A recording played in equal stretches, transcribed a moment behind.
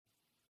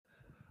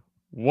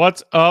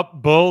What's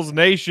up, Bulls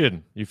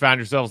Nation? You found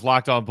yourselves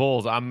locked on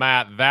Bulls. I'm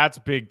Matt. That's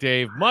Big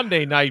Dave.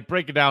 Monday night,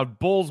 breaking down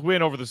Bulls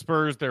win over the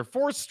Spurs, their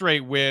fourth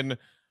straight win.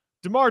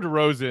 DeMar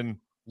DeRozan,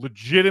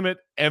 legitimate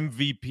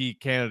MVP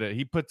candidate.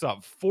 He puts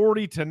up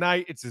 40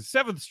 tonight. It's his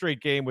seventh straight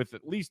game with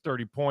at least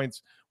 30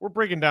 points. We're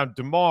breaking down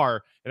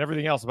DeMar and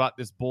everything else about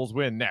this Bulls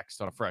win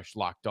next on a fresh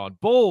Locked On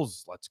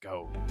Bulls. Let's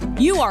go.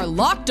 You are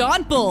Locked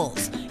On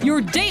Bulls,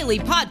 your daily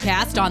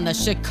podcast on the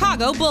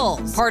Chicago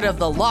Bulls, part of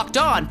the Locked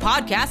On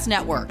Podcast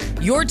Network,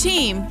 your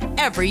team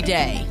every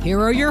day. Here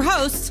are your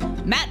hosts,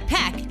 Matt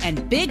Peck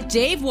and Big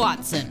Dave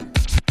Watson.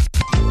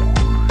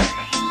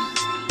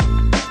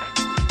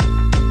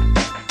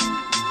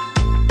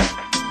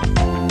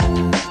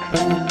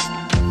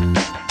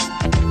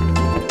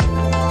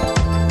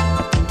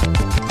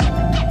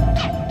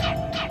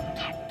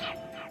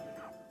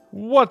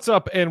 What's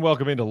up, and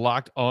welcome into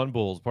Locked On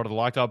Bulls, part of the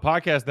Locked On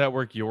Podcast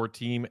Network, your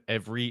team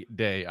every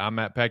day. I'm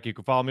Matt Peck. You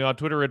can follow me on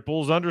Twitter at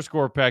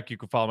Bulls_Peck. You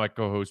can follow my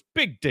co-host,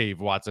 Big Dave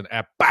Watson,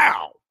 at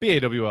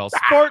BAWL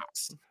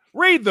Sports.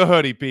 Read the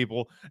hoodie,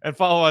 people, and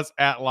follow us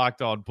at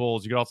Locked On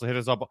Bulls. You can also hit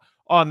us up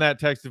on that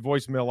text and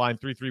voicemail line.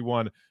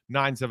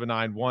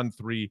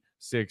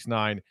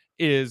 331-979-1369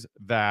 is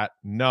that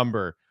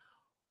number.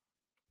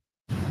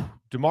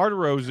 DeMar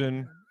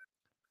DeRozan.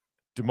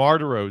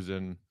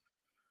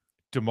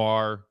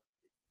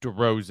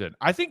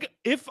 I think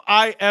if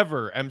I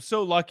ever am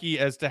so lucky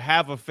as to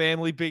have a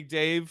family, Big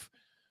Dave,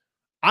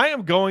 I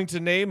am going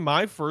to name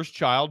my first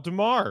child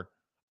DeMar.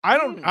 I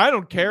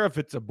don't care if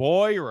it's a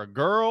boy or a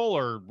girl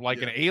or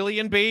like an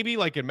alien baby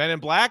like in Men in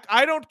Black.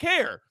 I don't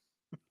care.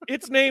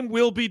 Its name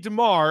will be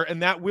DeMar,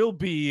 and that will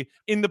be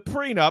in the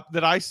prenup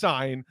that I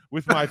sign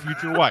with my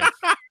future wife.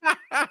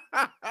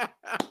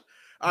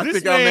 I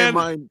think I'll name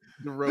mine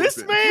DeRozan.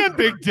 This man,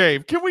 Big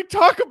Dave, can we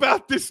talk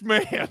about this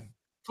man?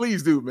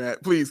 Please do,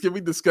 Matt. Please, can we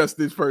discuss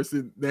this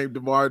person named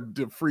DeMar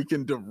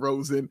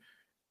DeRozan?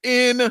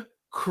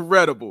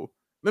 Incredible.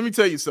 Let me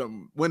tell you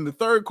something. When the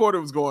third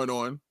quarter was going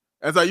on,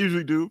 as I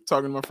usually do,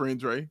 talking to my friend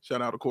Dre,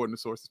 shout out According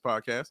to Sources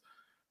podcast,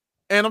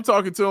 and I'm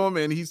talking to him,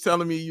 and he's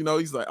telling me,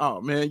 he's like,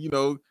 oh, man,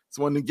 it's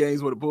one of the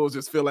games where the Bulls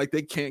just feel like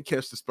they can't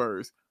catch the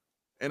Spurs.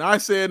 And I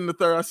said in the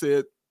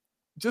third,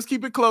 just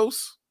keep it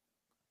close,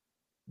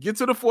 get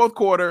to the fourth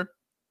quarter,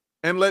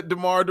 and let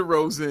DeMar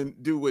DeRozan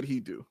do what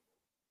he do.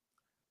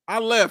 I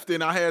left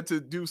and I had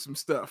to do some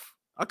stuff.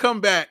 I come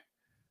back,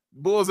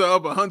 Bulls are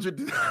up 100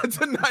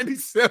 to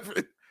 97.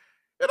 And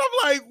I'm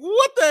like,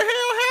 what the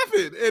hell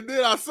happened? And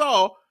then I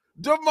saw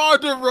DeMar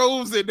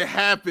DeRozan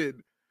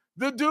happen.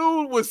 The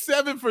dude was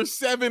 7 for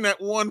 7 at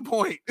one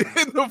point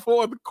in the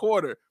fourth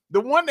quarter.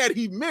 The one that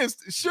he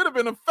missed should have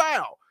been a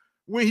foul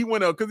when he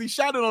went up because he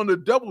shot it on the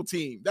double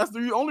team. That's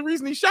the only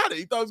reason he shot it.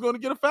 He thought he was going to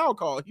get a foul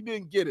call. He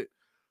didn't get it.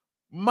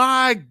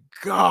 My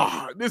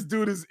God, this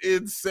dude is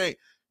insane.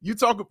 You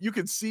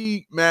can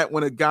see, Matt,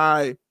 when a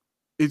guy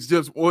is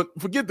just,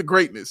 forget the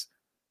greatness.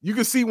 You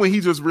can see when he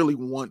just really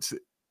wants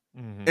it.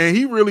 Mm-hmm. And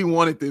he really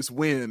wanted this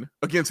win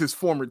against his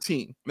former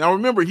team. Now,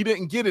 remember, he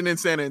didn't get it in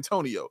San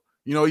Antonio.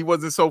 He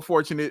wasn't so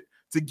fortunate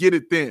to get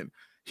it then.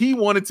 He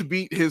wanted to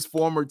beat his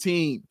former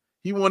team.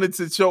 He wanted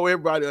to show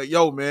everybody, like,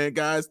 yo, man,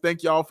 guys,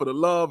 thank y'all for the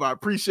love. I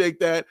appreciate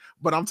that.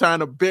 But I'm trying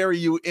to bury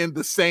you in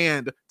the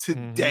sand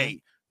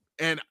today.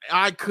 Mm-hmm. And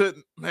I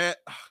couldn't, man.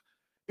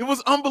 It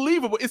was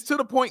unbelievable. It's to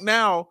the point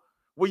now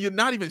where you're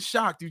not even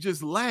shocked. You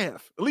just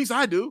laugh. At least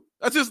I do.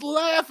 I just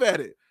laugh at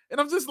it.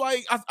 And I'm just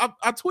like,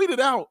 I tweeted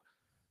out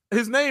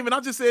his name and I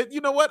just said, you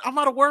know what? I'm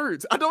out of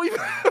words. I don't even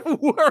have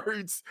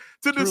words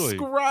to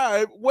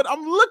describe what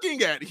I'm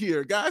looking at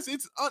here, guys.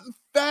 It's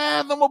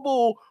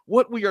unfathomable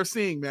what we are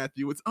seeing,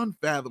 Matthew. It's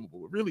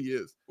unfathomable. It really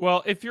is.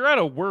 Well, if you're out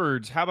of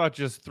words, how about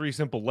just three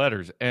simple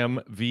letters, M,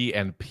 V,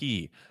 and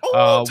P?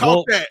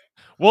 Talk that.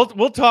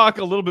 We'll talk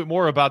a little bit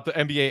more about the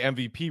NBA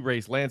MVP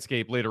race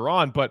landscape later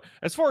on, but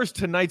as far as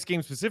tonight's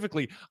game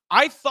specifically,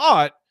 I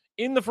thought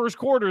in the first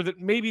quarter that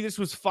maybe this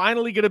was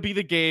finally going to be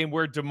the game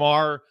where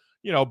DeMar,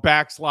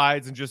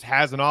 backslides and just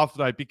has an off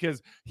night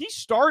because he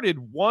started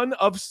 1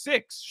 of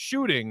 6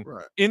 shooting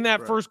in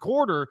that first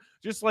quarter,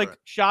 just like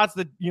shots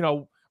that,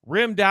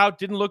 rimmed out,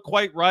 didn't look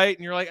quite right.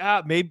 And you're like,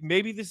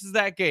 maybe this is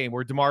that game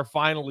where DeMar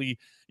finally,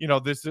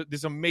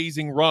 this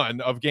amazing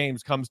run of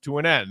games comes to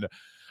an end.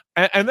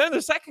 And then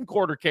the second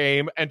quarter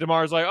came, and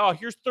DeMar's like, "Oh,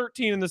 here's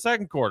 13 in the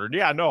second quarter."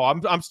 Yeah, no,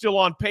 I'm still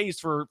on pace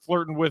for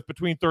flirting with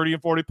between 30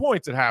 and 40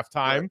 points at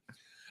halftime. Right.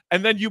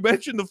 And then you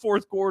mentioned the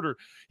fourth quarter.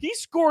 He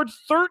scored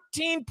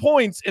 13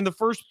 points in the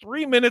first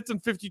 3 minutes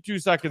and 52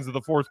 seconds of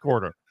the fourth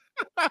quarter.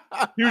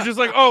 He was just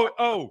like,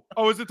 oh,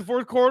 is it the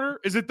fourth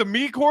quarter? Is it the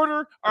me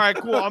quarter? All right,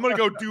 cool. I'm going to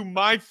go do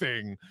my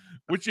thing,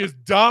 which is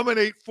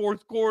dominate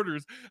fourth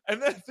quarters.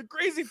 And then the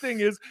crazy thing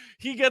is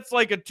he gets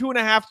like a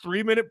 2.5,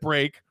 3-minute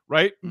break,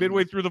 right?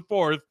 Midway through the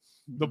fourth.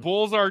 The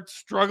Bulls are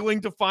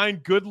struggling to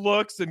find good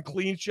looks and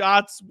clean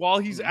shots while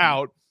he's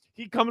out.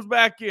 He comes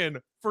back in,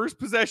 first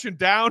possession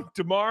down,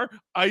 DeMar,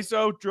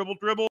 ISO,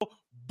 dribble,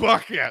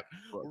 bucket,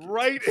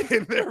 right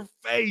in their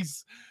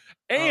face.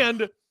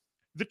 And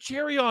the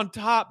cherry on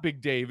top,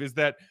 Big Dave, is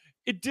that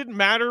it didn't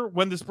matter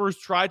when the Spurs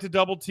tried to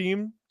double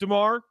team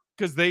DeMar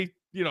because they,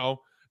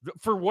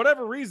 for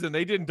whatever reason,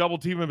 they didn't double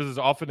team him as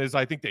often as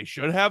I think they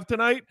should have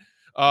tonight.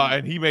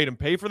 And he made him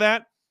pay for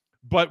that.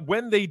 But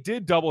when they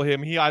did double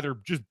him, he either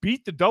just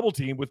beat the double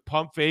team with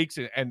pump fakes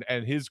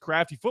and his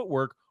crafty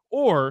footwork,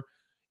 or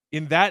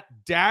in that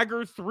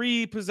dagger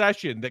 3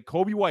 possession that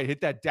Kobe White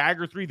hit, that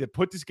dagger 3 that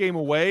put this game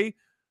away,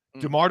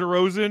 DeMar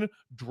DeRozan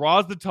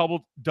draws the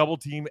double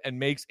team and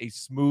makes a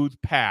smooth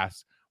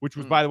pass, which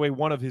was, by the way,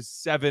 one of his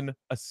 7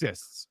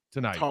 assists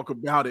tonight. Talk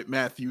about it,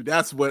 Matthew.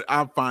 That's what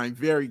I find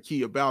very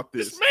key about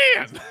this.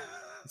 Man,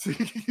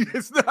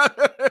 it's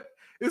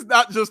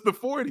not just the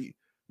 40.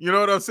 You know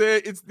what I'm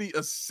saying? It's the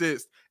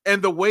assist.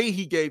 And the way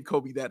he gave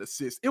Kobe that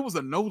assist, it was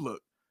a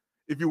no-look.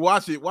 If you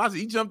watch it,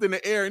 he jumped in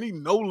the air and he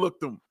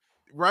no-looked him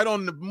right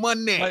on the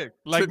money.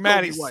 Like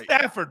Matty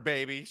Stafford,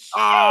 baby.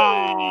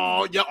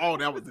 Oh, yeah. Oh,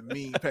 that was a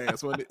mean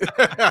pass, wasn't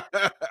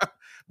it?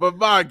 But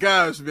my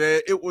gosh,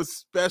 man, it was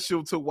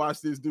special to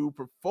watch this dude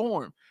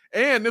perform.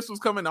 And this was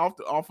coming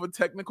off a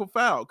technical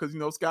foul because,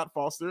 Scott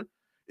Foster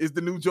is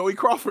the new Joey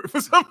Crawford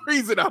for some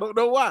reason. I don't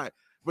know why,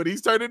 but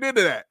he's turning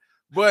into that.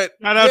 But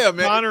yeah,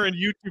 man. Connor in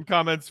YouTube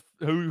comments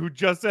who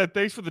just said,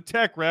 thanks for the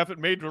tech, ref. It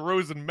made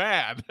DeRozan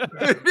mad.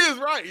 It is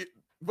right.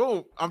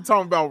 Boom. I'm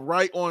talking about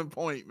right on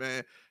point,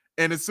 man.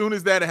 And as soon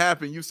as that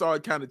happened, you saw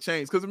it kind of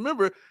change. Because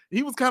remember,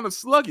 he was kind of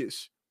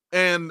sluggish.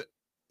 And,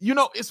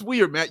 it's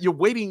weird, Matt. You're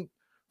waiting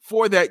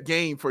for that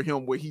game for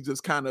him where he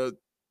just kind of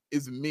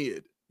is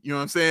mid. You know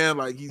what I'm saying?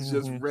 Like he's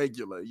just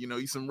regular.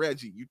 He's some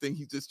Reggie. You think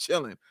he's just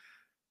chilling.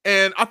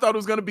 And I thought it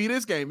was going to be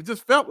this game. It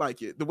just felt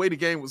like it. The way the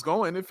game was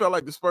going, it felt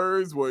like the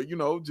Spurs were,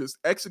 just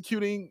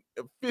executing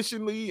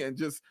efficiently and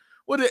just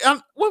what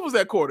was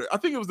that quarter? I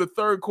think it was the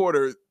third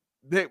quarter.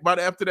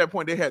 After that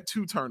point, they had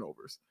 2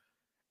 turnovers,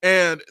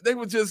 and they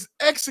were just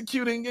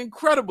executing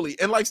incredibly.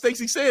 And like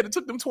Stacey said, it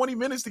took them 20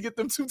 minutes to get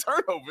them 2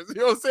 turnovers.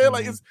 You know what I'm saying?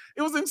 Like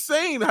it was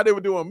insane how they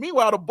were doing.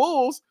 Meanwhile, the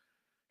Bulls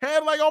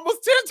had like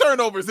almost 10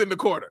 turnovers in the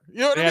quarter. You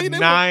know what I mean? They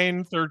had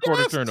 9 third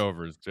quarter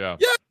turnovers. Yeah.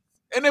 Yeah.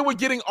 And they were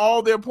getting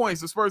all their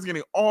points. The Spurs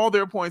getting all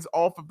their points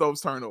off of those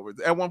turnovers.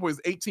 At one point,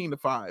 it was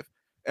 18-5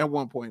 at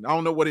one point. I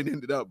don't know what it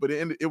ended up, but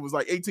it was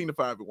like 18-5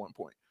 at one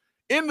point.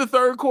 In the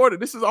third quarter,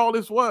 this is all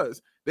this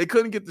was. They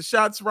couldn't get the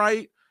shots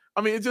right.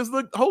 I mean, it just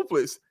looked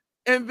hopeless.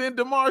 And then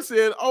DeMar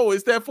said, oh,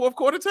 it's that fourth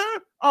quarter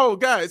time? Oh,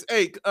 guys,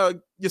 hey,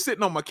 you're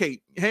sitting on my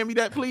cape. Hand me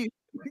that, please.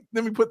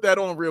 Let me put that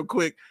on real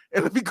quick.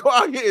 And let me go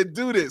out here and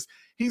do this.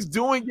 He's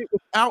doing it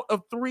without a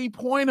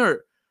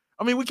three-pointer.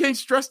 I mean, we can't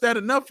stress that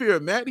enough here,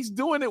 Matt. He's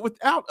doing it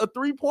without a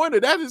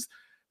three-pointer. That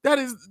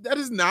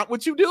is not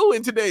what you do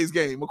in today's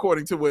game,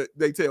 according to what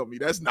they tell me.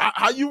 That's not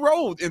how you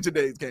rolled in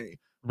today's game.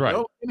 Right.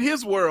 In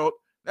his world,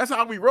 that's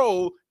how we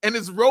roll, and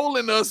it's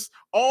rolling us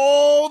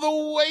all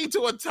the way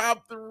to a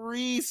top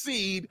 3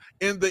 seed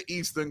in the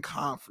Eastern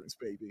Conference,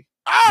 baby.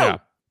 Oh!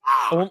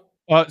 Yeah.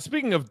 Well,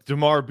 speaking of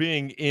DeMar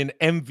being in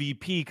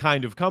MVP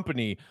kind of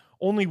company,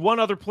 only one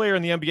other player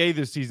in the NBA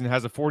this season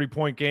has a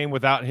 40-point game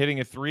without hitting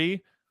a 3.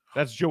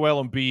 That's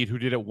Joel Embiid, who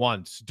did it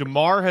once.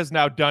 DeMar has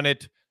now done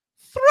it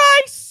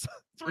thrice,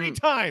 3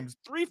 times,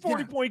 3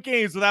 40-point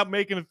games without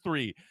making a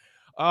 3.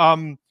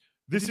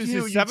 This is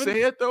his 7th.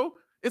 Say it though.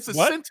 It's a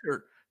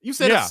center. You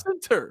said a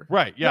center,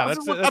 right? Yeah,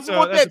 that's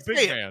a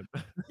big man.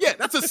 Yeah,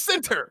 that's a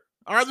center.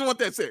 All right, I just want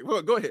that said.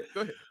 Well, go ahead.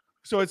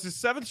 So it's his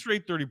 7th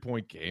straight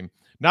 30-point game.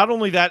 Not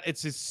only that,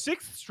 it's his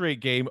 6th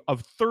straight game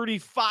of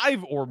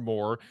 35 or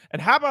more.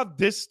 And how about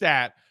this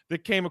stat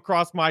that came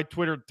across my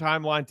Twitter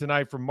timeline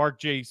tonight from Mark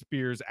J.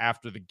 Spears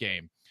after the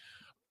game?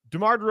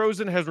 DeMar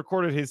DeRozan has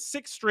recorded his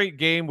 6th straight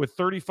game with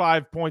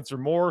 35 points or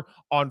more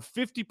on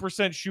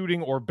 50%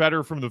 shooting or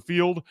better from the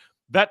field.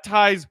 That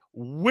ties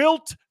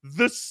Wilt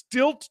the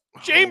Stilt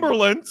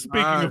Chamberlain,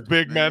 speaking of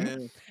big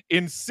men,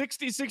 in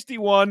 60,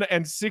 61,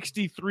 and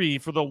 63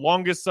 for the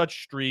longest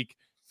such streak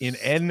in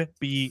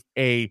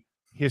NBA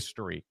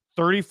history.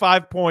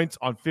 35 points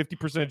on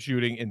 50%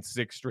 shooting in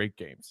 6 straight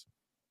games.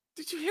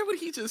 Did you hear what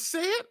he just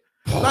said?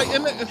 Like,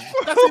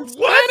 that's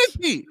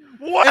insanity.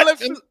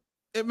 What?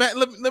 And Matt,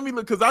 let me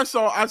look, because I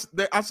saw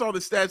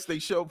the stats they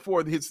showed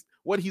for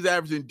what he's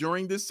averaging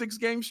during this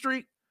 6-game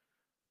streak.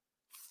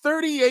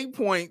 38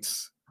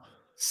 points,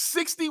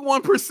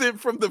 61%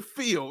 from the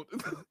field,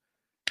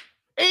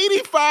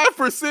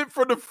 85%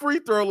 from the free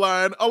throw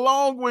line,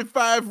 along with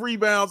 5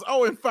 rebounds,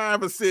 and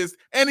 5 assists.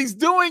 And he's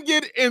doing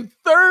it in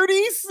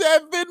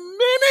 37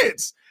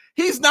 minutes.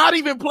 He's not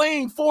even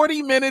playing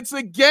 40 minutes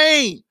a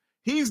game.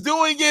 He's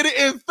doing it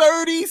in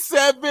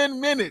 37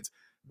 minutes.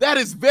 That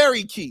is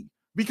very key,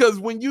 because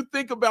when you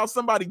think about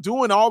somebody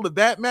doing all of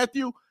that,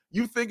 Matthew,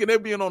 you thinking they're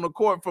being on the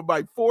court for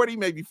like 40,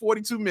 maybe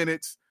 42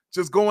 minutes,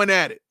 just going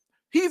at it.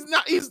 He's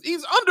not,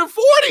 he's under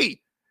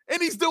 40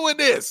 and he's doing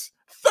this.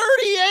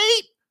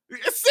 38,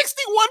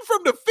 61 from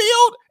the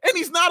field, and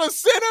he's not a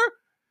center.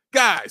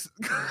 Guys,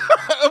 please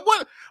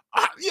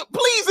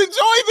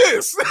enjoy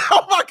this.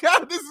 Oh my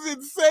God, this is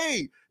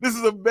insane. This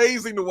is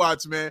amazing to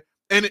watch, man.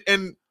 And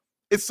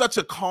it's such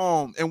a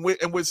calm, and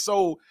we're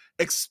so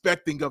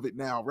expecting of it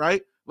now,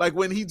 right? Like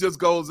when he just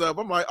goes up,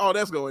 I'm like, oh,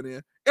 that's going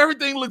in.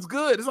 Everything looks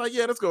good. It's like,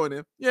 yeah, that's going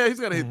in. Yeah, he's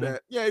going to hit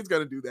that. Yeah, he's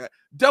going to do that.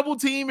 Double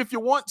team if you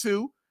want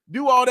to.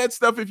 Do all that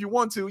stuff if you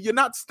want to. You're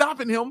not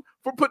stopping him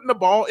from putting the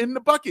ball in the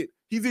bucket.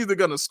 He's either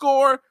going to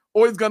score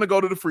or he's going to go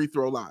to the free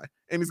throw line,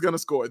 and he's going to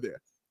score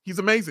there. He's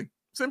amazing.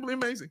 Simply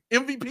amazing.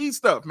 MVP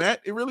stuff,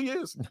 Matt. It really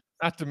is.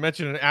 Not to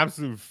mention an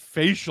absolute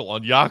facial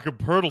on Jakob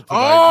Poeltl tonight.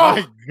 Oh,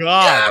 my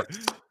God.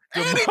 Yes!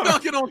 And he's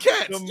dunking on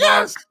cats. DeMar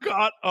Yes.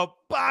 got a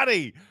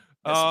body.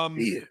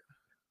 Yes,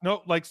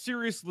 No, like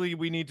seriously,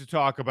 we need to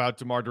talk about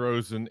DeMar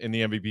DeRozan in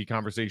the MVP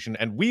conversation,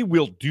 and we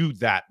will do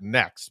that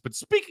next. But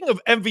speaking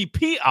of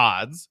MVP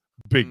odds,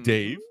 Big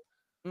Dave,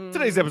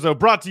 today's episode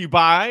brought to you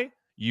by,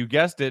 you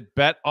guessed it,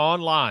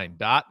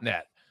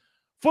 betonline.net.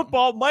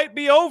 Football might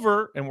be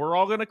over, and we're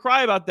all going to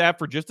cry about that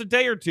for just a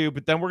day or two,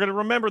 but then we're going to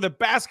remember that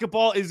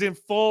basketball is in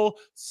full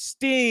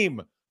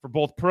steam for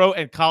both pro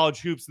and college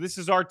hoops. This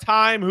is our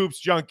time,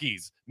 hoops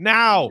junkies.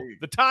 Now,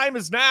 the time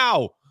is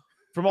now.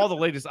 From all the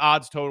latest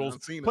odds, totals,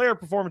 player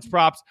performance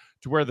props,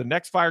 to where the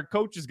next fired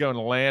coach is going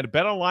to land,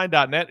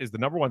 betonline.net is the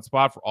 #1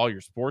 spot for all your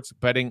sports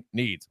betting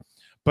needs.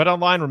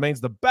 BetOnline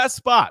remains the best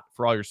spot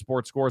for all your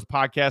sports scores,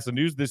 podcasts, and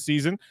news this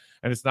season,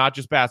 and it's not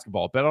just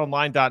basketball.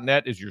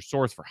 BetOnline.net is your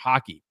source for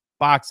hockey,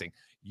 boxing,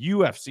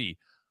 UFC,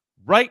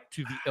 right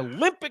to the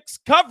Olympics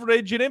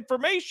coverage and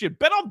information.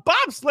 Bet on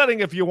bobsledding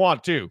if you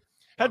want to.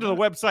 Head to the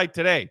website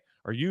today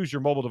or use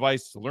your mobile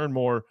device to learn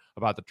more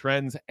about the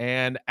trends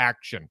and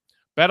action.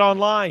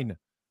 BetOnline,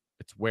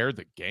 it's where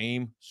the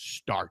game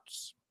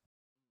starts.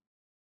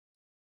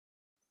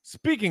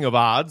 Speaking of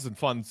odds and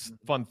fun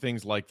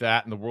things like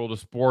that in the world of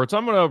sports,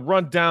 I'm going to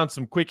run down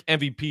some quick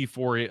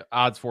MVP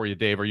odds for you,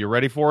 Dave. Are you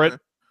ready for it?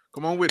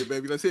 Come on with it,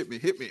 baby. Let's hit me.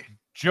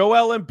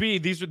 Joel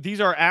Embiid,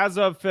 these are as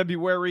of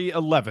February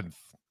 11th.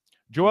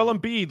 Joel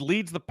Embiid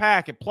leads the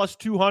pack at plus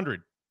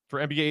 200 for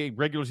NBA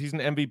regular season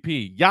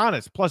MVP.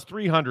 Giannis plus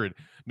 300.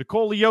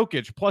 Nikola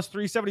Jokic plus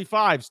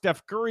 375.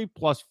 Steph Curry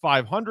plus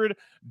 500.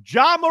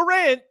 Ja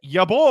Morant,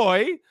 ya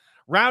boy,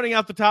 rounding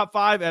out the top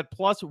 5 at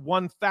plus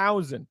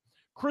 1,000.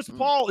 Chris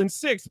Paul in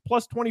 6th,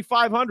 plus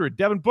 2,500.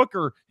 Devin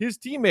Booker, his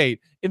teammate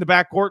in the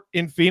backcourt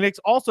in Phoenix,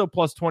 also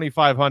plus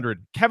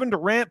 2,500. Kevin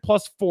Durant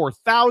plus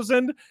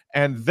 4,000.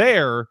 And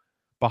there,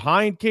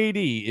 behind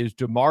KD, is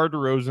DeMar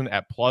DeRozan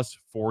at plus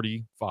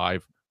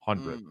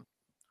 4,500.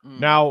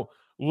 Now,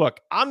 look,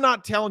 I'm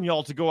not telling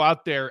y'all to go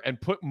out there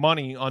and put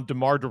money on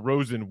DeMar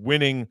DeRozan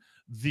winning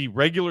the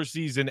regular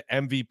season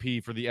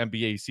MVP for the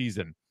NBA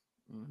season.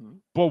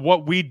 But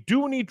what we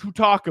do need to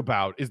talk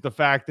about is the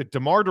fact that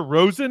DeMar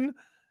DeRozan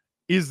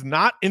is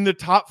not in the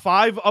top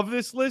 5 of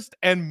this list,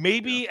 and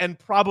maybe and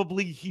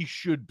probably he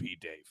should be,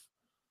 Dave.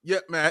 Yeah,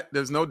 Matt,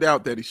 there's no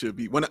doubt that he should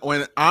be. When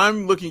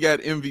I'm looking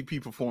at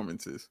MVP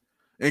performances,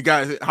 and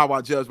guys, how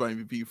I judge my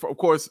MVP, of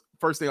course,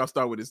 first thing I'll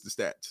start with is the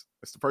stats.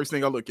 That's the first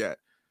thing I look at.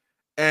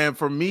 And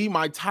for me,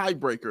 my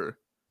tiebreaker,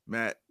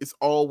 Matt, it's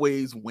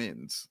always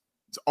wins.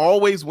 It's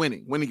always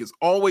winning. Winning is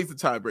always the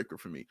tiebreaker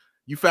for me.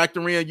 You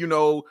factor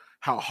in,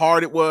 how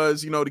hard it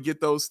was, to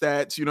get those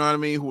stats, you know what I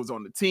mean? Who was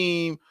on the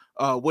team?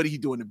 What did he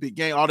do in the big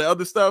game? All the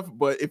other stuff.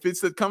 But if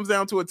it comes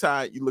down to a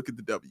tie, you look at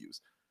the W's.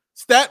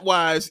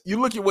 Stat-wise, you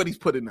look at what he's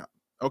putting up,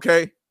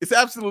 okay? It's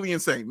absolutely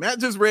insane. Matt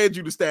just read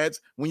you the stats.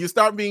 When you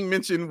start being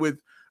mentioned with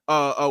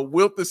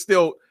Wilt the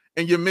Stilt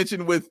and you're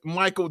mentioned with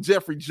Michael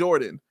Jeffrey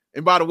Jordan,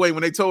 and by the way,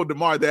 when they told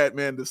DeMar that,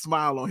 man, the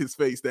smile on his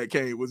face that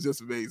came was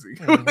just amazing.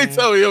 When they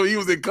told him he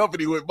was in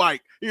company with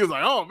Mike, he was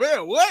like, oh,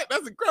 man, what?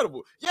 That's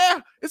incredible.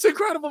 Yeah, it's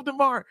incredible,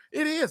 DeMar.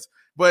 It is.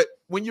 But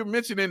when you're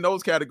mentioning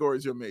those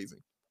categories, you're amazing.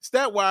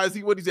 Stat-wise,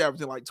 he's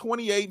averaging like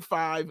 28,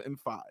 5, and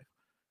 5.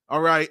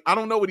 All right. I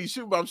don't know what he's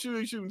shooting, but I'm sure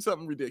he's shooting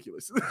something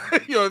ridiculous.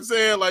 You know what I'm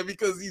saying? Like,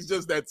 because he's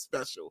just that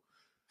special.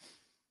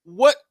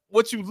 What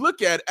you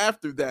look at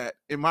after that,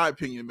 in my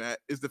opinion, Matt,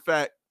 is the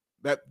fact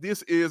that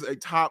this is a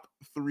top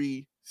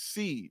 3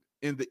 seed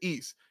in the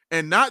East.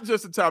 And not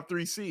just a top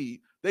 3 seed.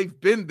 They've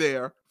been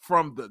there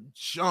from the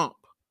jump,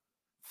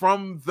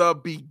 from the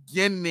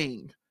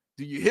beginning.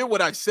 Do you hear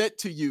what I said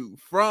to you?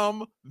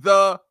 From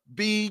the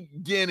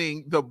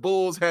beginning, the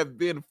Bulls have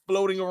been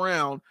floating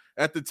around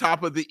at the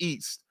top of the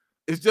East.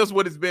 It's just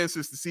what it's been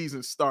since the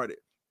season started.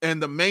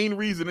 And the main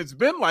reason it's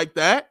been like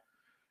that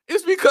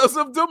is because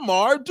of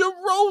DeMar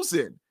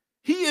DeRozan.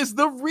 He is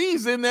the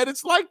reason that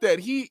it's like that.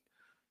 He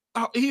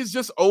is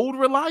just old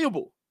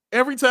reliable.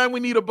 Every time we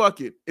need a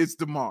bucket, it's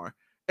DeMar.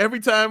 Every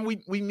time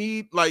we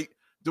need, like,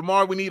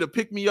 DeMar, we need a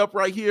pick-me-up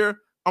right here,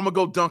 I'm going to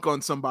go dunk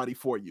on somebody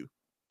for you.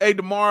 Hey,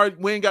 DeMar,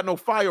 we ain't got no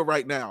fire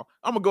right now.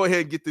 I'm going to go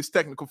ahead and get this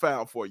technical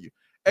foul for you.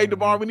 Hey,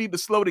 DeMar, we need to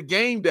slow the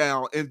game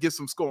down and get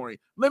some scoring.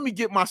 Let me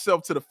get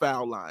myself to the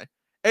foul line.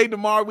 Hey,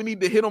 DeMar, we need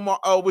to hit them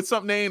with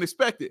something they ain't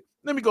expected.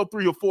 Let me go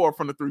 3 or 4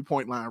 from the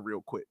three-point line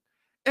real quick.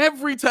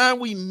 Every time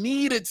we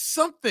needed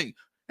something.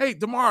 Hey,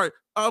 DeMar,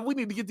 we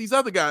need to get these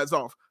other guys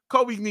off.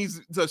 Kobe needs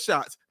the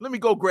shots. Let me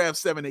go grab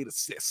 7, 8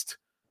 assists.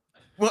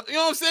 Well, you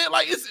know what I'm saying?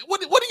 Like,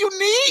 what do you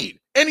need?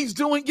 And he's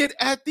doing it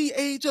at the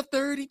age of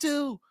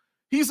 32.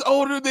 He's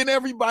older than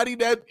everybody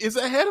that is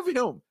ahead of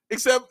him.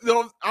 Except,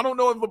 I don't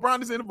know if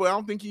LeBron is in it, but I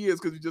don't think he is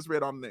because you just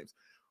read all the names.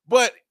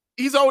 But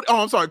he's old.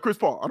 Oh, I'm sorry, Chris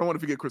Paul. I don't want to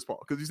forget Chris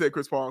Paul because you said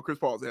Chris Paul, and Chris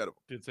Paul's ahead of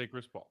him. Did say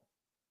Chris Paul.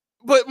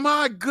 But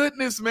my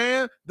goodness,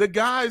 man, the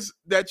guys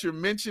that you're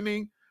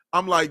mentioning,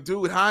 I'm like,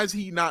 dude, how is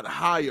he not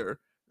higher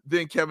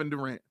than Kevin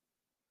Durant?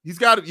 He's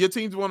got your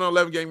team's won an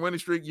 11-game winning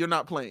streak. You're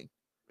not playing.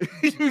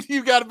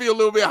 you got to be a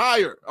little bit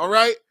higher. All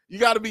right, you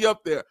got to be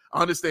up there.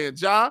 I understand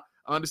Ja.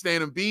 I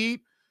understand Embiid.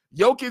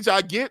 Jokic,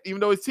 I get, even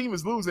though his team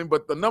is losing,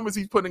 but the numbers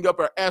he's putting up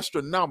are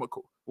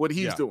astronomical. What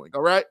he's doing.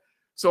 All right,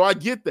 so I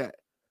get that.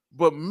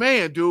 But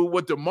man, dude,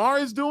 what DeMar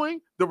is doing,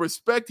 the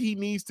respect he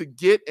needs to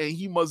get and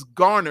he must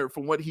garner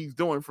from what he's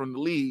doing from the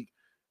league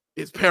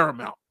is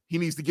paramount. He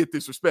needs to get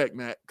this respect,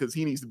 Matt, because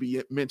he needs to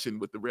be mentioned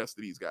with the rest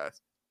of these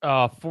guys.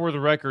 For the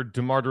record,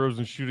 DeMar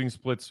DeRozan shooting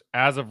splits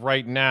as of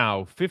right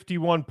now,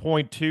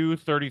 51.2,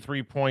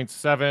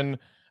 33.7,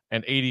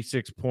 and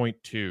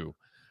 86.2.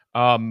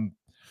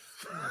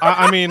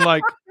 I mean,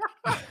 like,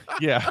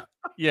 yeah.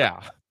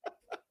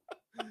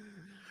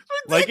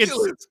 Like,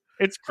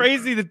 it's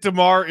crazy that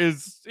DeMar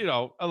is,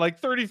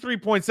 like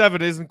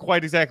 33.7 isn't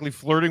quite exactly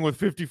flirting with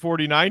 50,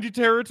 40, 90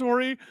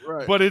 territory,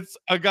 right. But it's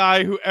a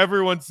guy who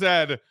everyone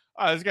said,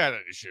 oh, this guy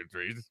doesn't shoot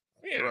threes.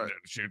 He doesn't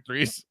shoot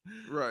threes.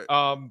 Right.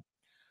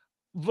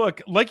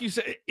 Look, like you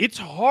said, it's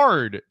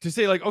hard to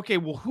say, like, okay,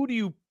 well, who do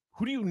you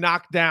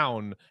knock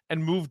down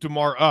and move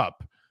DeMar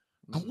up?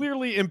 Mm-hmm.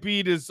 Clearly,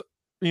 Embiid is,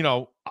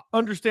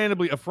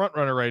 understandably a front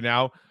runner right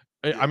now.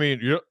 Yeah. I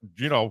mean,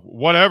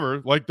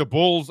 whatever. Like, the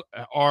Bulls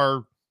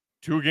are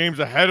 2 games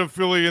ahead of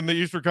Philly in the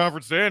Eastern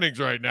Conference standings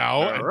right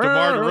now. And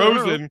DeMar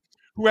DeRozan,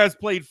 who has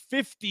played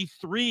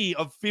 53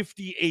 of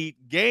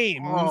 58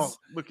 games,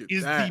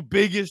 is the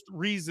biggest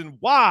reason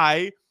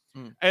why.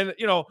 And,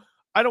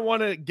 I don't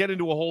want to get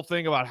into a whole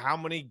thing about how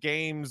many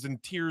games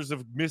and tiers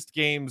of missed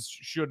games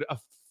should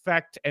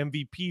affect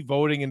MVP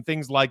voting and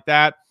things like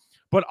that.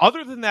 But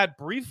other than that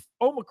brief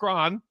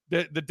Omicron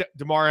that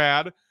DeMar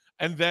had,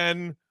 and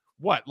then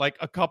what, like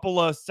a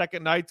couple of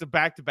second nights of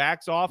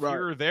back-to-backs off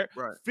here or there,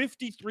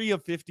 53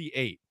 of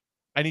 58.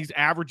 And he's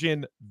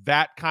averaging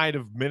that kind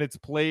of minutes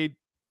played.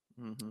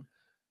 Mm-hmm.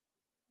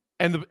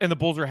 And the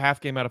Bulls are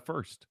half game out of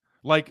first.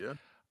 Like,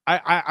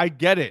 I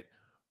get it.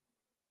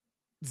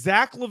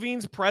 Zach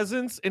LaVine's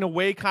presence in a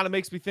way kind of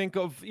makes me think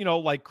of,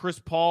 like Chris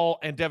Paul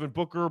and Devin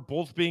Booker,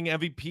 both being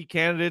MVP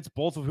candidates,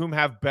 both of whom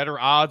have better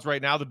odds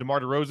right now than DeMar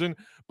DeRozan.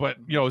 But,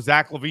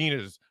 Zach LaVine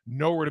is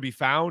nowhere to be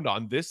found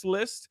on this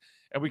list.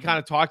 And we kind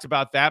of talked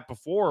about that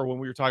before when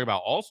we were talking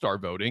about all-star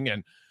voting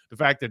and the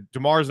fact that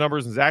DeMar's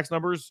numbers and Zach's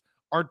numbers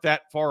aren't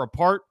that far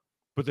apart,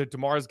 but that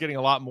DeMar's getting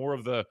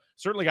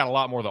certainly got a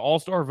lot more of the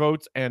all-star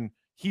votes. And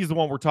he's the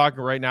one we're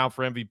talking right now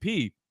for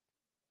MVP.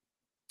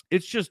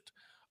 It's just,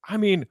 I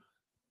mean,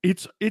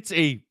 it's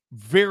a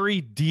very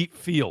deep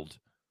field.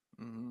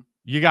 Mm-hmm.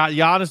 You got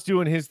Giannis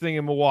doing his thing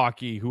in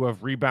Milwaukee, who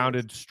have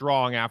rebounded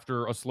strong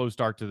after a slow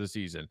start to the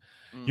season.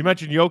 Mm-hmm. You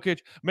mentioned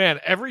Jokic.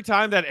 Man, every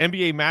time that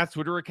NBA Math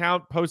Twitter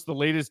account posts the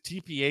latest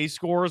TPA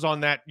scores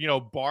on that,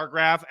 bar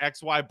graph,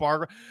 XY bar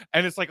graph,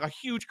 and it's like a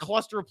huge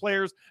cluster of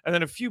players, and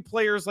then a few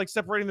players like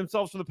separating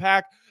themselves from the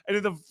pack, and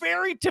in the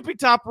very tippy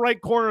top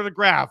right corner of the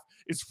graph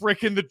is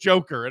freaking the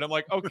Joker. And I'm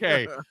like,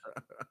 okay,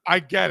 I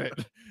get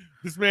it.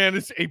 This man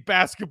is a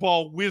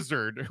basketball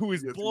wizard who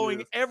is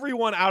blowing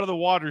everyone out of the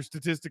water,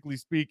 statistically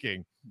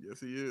speaking. Yes,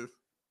 he is.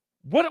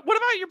 What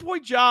about your boy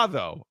Ja,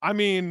 though? I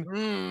mean,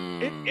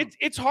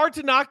 it's hard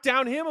to knock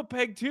down him a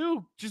peg,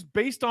 too, just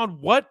based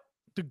on what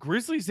the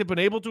Grizzlies have been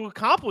able to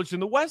accomplish in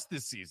the West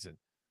this season.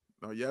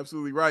 No, you're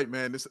absolutely right,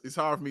 man. It's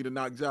hard for me to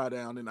knock Ja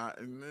down, and I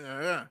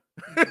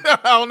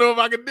don't know if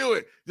I can do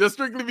it, just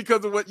strictly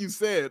because of what you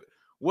said,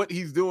 what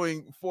he's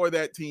doing for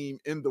that team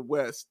in the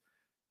West.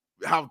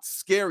 How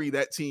scary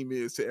that team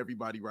is to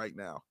everybody right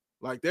now.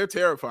 Like, they're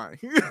terrifying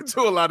to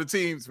a lot of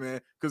teams,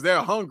 man, because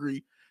they're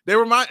hungry. They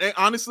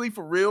honestly,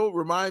 for real,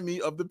 remind me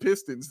of the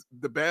Pistons,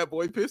 the bad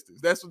boy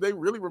Pistons. That's what they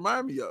really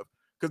remind me of,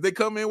 because they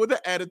come in with an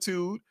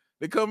attitude.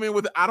 They come in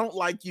with, I don't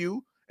like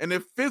you, and they're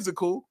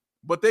physical,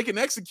 but they can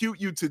execute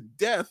you to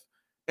death.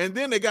 And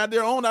then they got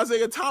their own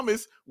Isaiah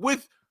Thomas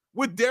with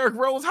Derrick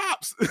Rose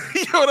hops.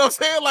 You know what I'm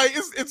saying? Like,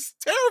 it's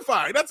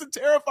terrifying. That's a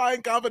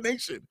terrifying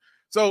combination.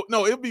 So,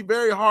 no, it'll be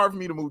very hard for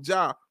me to move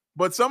Ja,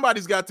 but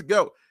somebody's got to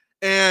go.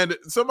 And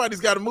somebody's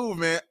got to move,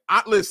 man.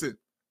 Listen,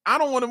 I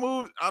don't want to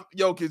move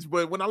Jokic,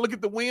 but when I look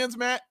at the wins,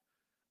 Matt,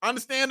 I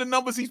understand the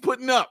numbers he's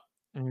putting up.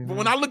 Mm-hmm. But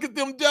when I look at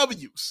them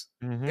W's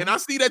and I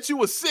see that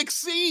you a 6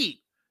 seed,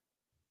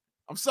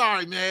 I'm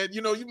sorry, man.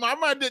 I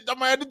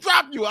might have to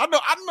drop you. I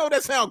know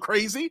that sounds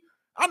crazy.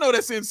 I know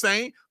that's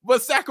insane,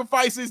 but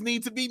sacrifices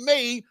need to be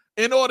made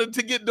in order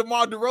to get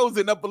DeMar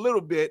DeRozan up a little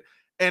bit.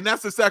 And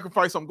that's the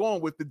sacrifice I'm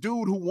going with. The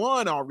dude who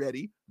won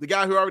already, the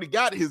guy who already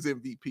got his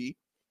MVP,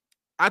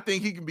 I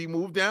think he can be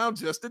moved down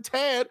just a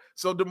tad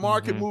so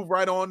DeMar can move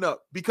right on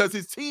up, because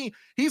his team,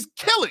 he's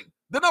killing.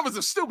 The numbers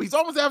are stupid. He's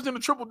almost averaging a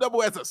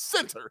triple-double as a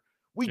center.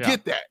 We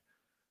get that.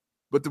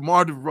 But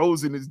DeMar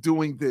DeRozan is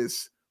doing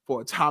this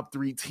for a top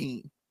 3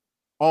 team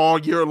all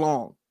year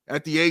long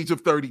at the age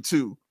of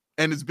 32,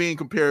 and is being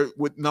compared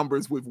with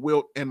numbers with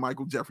Wilt and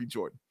Michael Jeffrey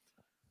Jordan.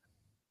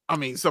 I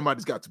mean,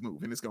 somebody's got to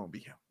move, and it's going to be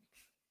him.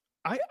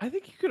 I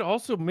think you could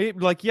also maybe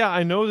like, yeah,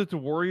 I know that the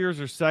Warriors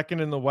are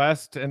second in the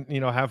West and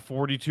have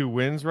 42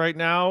 wins right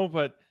now,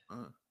 but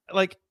Uh,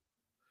 like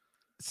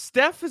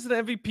Steph is an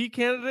MVP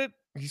candidate.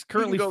 He's he can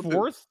currently go too.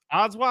 fourth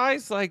odds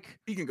wise. Like,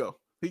 He can go.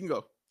 He can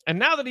go. and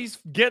now that he's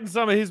getting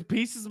some of his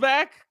pieces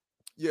back,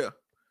 Yeah.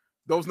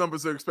 Those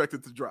numbers are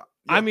expected to drop.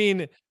 Yeah. I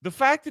mean, the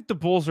fact that the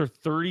Bulls are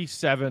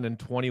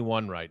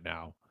 37-21 right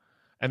now,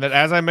 and that,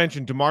 as I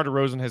mentioned, DeMar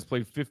DeRozan has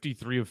played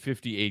 53 of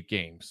 58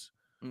 games.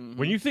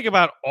 When you think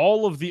about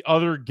all of the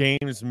other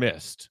games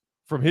missed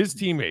from his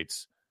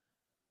teammates,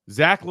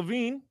 Zach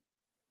LaVine,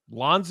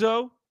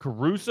 Lonzo,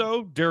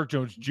 Caruso, Derrick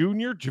Jones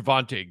Jr.,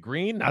 Javonte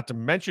Green, not to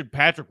mention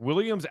Patrick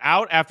Williams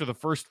out after the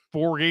first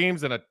 4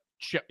 games and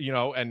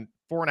and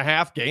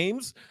 4.5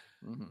 games.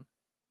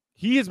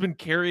 He has been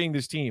carrying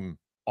this team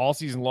all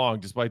season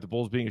long, despite the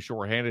Bulls being as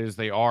short-handed as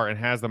they are, and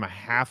has them a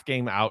half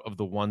game out of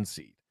the 1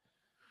 seed.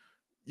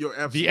 You're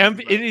absolutely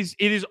right.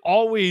 It is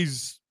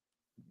always.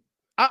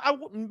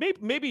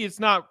 Maybe it's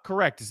not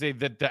correct to say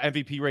that the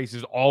MVP race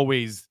is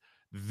always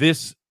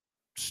this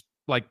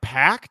like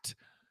packed.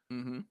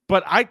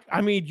 But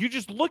I mean, you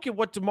just look at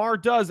what DeMar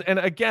does, and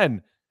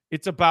again,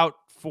 it's about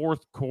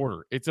fourth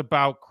quarter. It's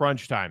about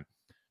crunch time.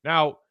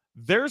 Now,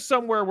 there's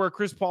somewhere where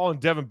Chris Paul and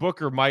Devin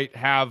Booker might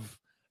have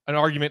an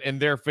argument in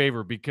their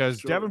favor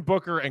because Devin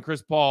Booker and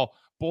Chris Paul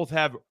both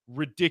have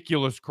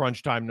ridiculous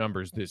crunch time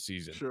numbers this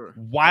season.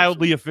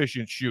 Wildly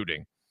efficient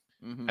shooting.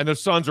 And the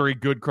Suns are a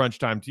good crunch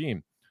time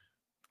team.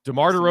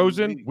 DeMar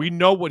DeRozan, we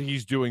know what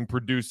he's doing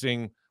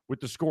producing with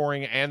the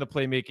scoring and the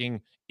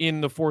playmaking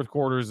in the fourth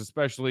quarters,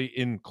 especially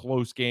in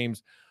close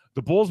games.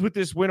 The Bulls, with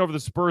this win over the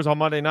Spurs on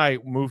Monday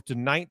night, moved to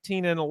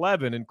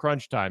 19-11 in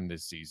crunch time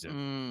this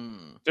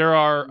season. There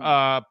are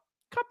a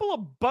couple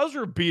of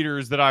buzzer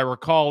beaters that I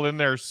recall in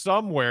there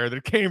somewhere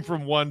that came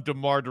from one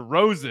DeMar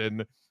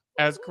DeRozan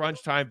as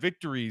crunch time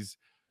victories.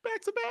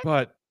 Back to back.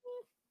 But,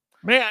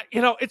 man,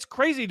 it's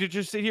crazy to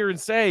just sit here and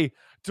say,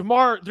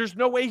 DeMar, there's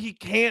no way he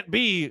can't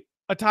be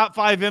a top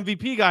 5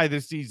 MVP guy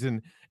this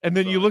season. And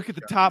then you look at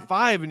the top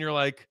 5 and you're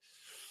like,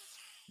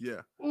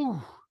 yeah.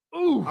 Ooh.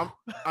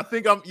 I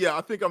think I'm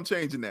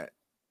changing that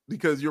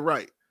because you're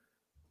right.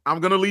 I'm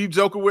going to leave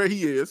Joker where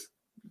he is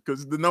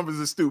because the numbers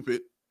are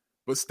stupid,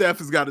 but Steph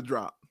has got to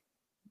drop.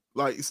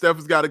 Like, Steph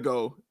has got to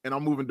go, and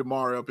I'm moving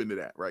DeMar up into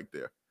that right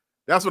there.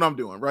 That's what I'm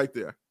doing right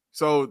there.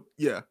 So,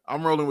 yeah,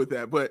 I'm rolling with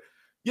that. But,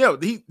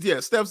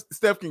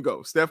 Steph can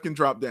go. Steph can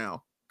drop down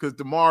because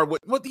DeMar,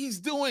 what he's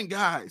doing,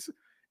 guys.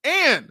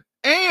 And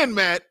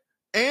Matt,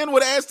 and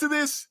what adds to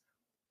this,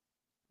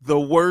 the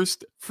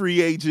worst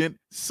free agent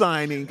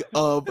signing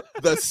of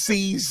the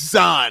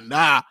season.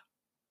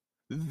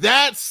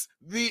 That's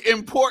the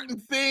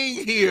important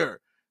thing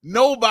here.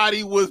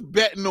 Nobody was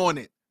betting on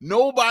it.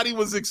 Nobody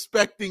was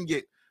expecting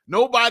it.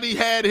 Nobody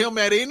had him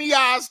at any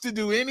odds to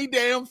do any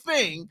damn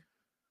thing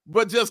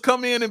but just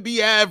come in and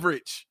be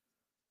average.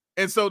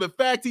 And so the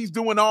fact he's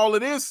doing all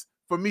of this,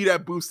 for me,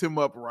 that boosts him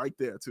up right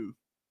there too.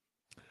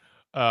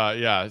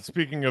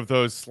 Speaking of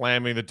those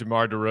slamming the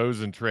DeMar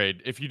DeRozan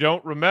trade, if you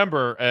don't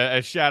remember,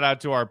 a shout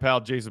out to our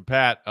pal Jason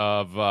Patt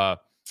of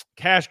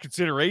Cash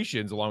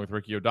Considerations, along with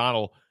Ricky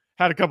O'Donnell,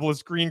 had a couple of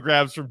screen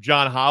grabs from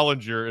John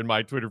Hollinger in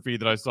my Twitter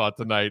feed that I saw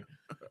tonight.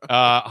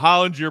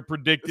 Hollinger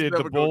predicted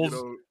the Bulls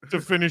to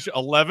finish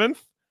 11th.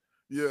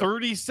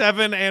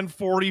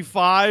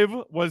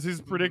 37-45 was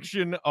his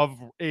prediction of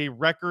a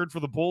record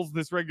for the Bulls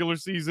this regular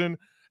season,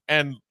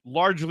 and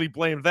largely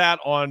blamed that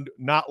on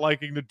not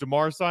liking the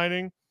DeMar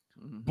signing.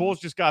 Bulls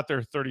just got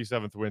their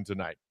 37th win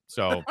tonight.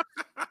 So,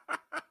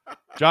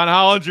 John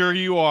Hollinger,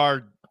 you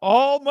are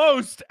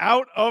almost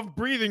out of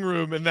breathing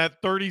room in that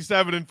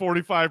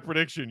 37-45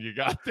 prediction you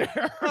got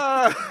there.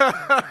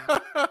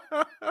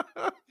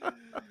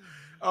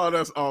 Oh,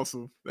 that's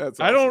awesome. That's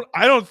awesome.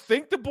 I don't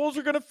think the Bulls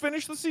are going to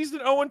finish the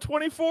season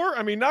 0-24.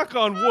 I mean, knock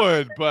on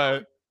wood,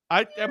 but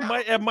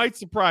it might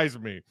surprise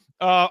me.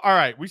 All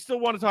right, we still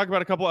want to talk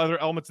about a couple other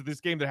elements of this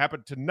game that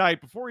happened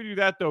tonight. Before we do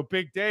that, though,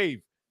 Big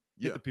Dave,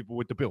 get the people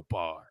with the Built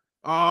Bar.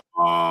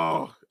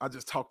 Oh, I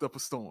just talked up a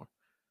storm.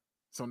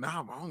 So now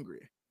I'm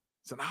hungry.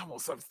 So now I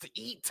want something to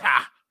eat.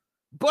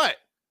 But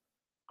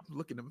I'm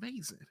looking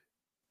amazing.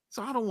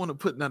 So I don't want to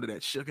put none of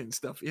that sugar and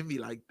stuff in me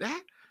like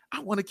that.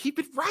 I want to keep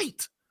it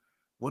right.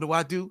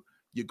 What do?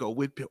 You go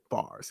with Built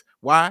Bars.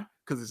 Why?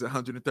 Because it's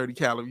 130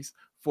 calories,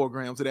 4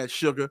 grams of that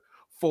sugar,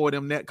 4 of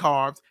them net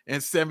carbs,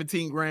 and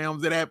 17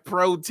 grams of that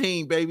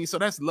protein, baby. So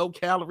that's low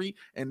calorie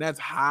and that's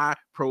high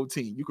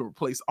protein. You can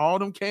replace all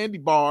them candy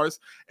bars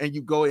and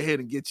you go ahead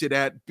and get you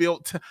that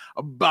Built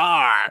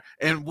Bar.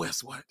 And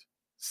guess what?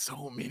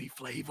 So many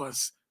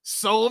flavors.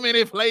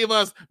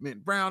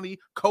 Mint brownie,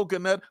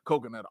 coconut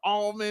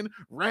almond,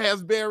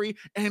 raspberry,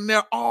 and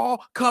they're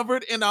all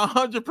covered in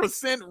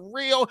 100%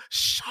 real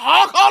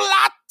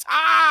chocolate.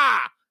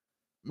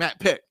 Matt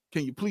Peck,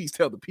 can you please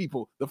tell the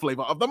people the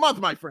flavor of the month,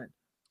 my friend?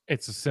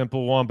 It's a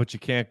simple one, but you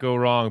can't go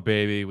wrong,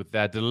 baby, with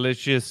that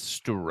delicious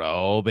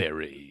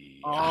strawberry.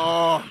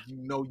 Oh, you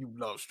know you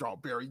love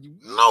strawberry. You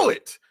know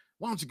it.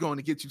 Why don't you go in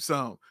and get you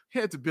some?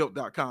 Head to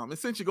Built.com. And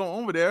since you're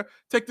going over there,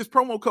 take this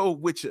promo code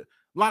with you.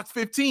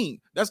 LOCK15.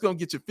 That's going to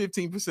get you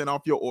 15%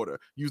 off your order.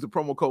 Use the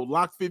promo code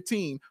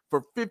LOCK15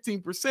 for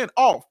 15%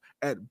 off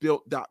at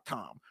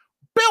Built.com.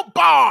 Built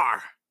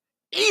Bar.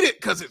 Eat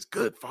it because it's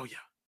good for you.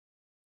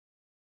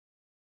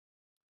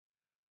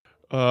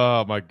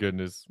 Oh, my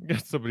goodness. We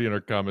got somebody in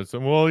our comments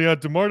saying, well, yeah,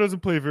 DeMar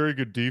doesn't play very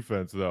good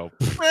defense, though.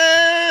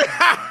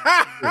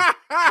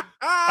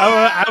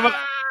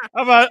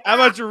 How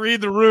about you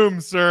read the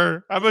room,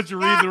 sir? How about you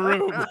read the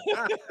room?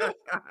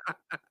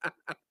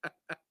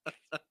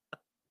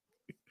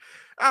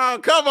 Oh,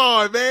 come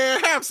on,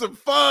 man. Have some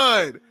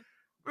fun.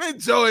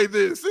 Enjoy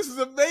this. This is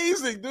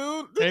amazing,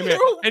 dude. Hey, man.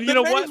 And you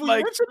know what?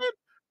 Like,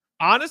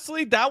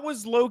 honestly, that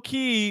was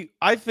low-key,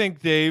 I think,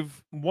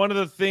 Dave, one of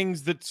the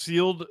things that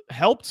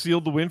helped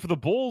seal the win for the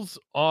Bulls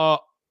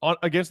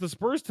against the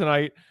Spurs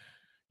tonight.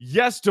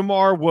 Yes,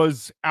 DeMar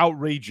was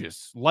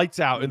outrageous, lights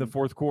out in the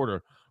fourth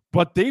quarter,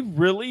 but they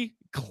really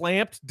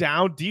clamped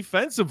down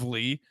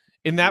defensively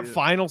in that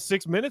final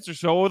 6 minutes or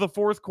so of the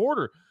fourth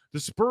quarter. The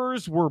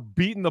Spurs were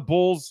beating the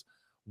Bulls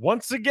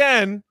once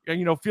again,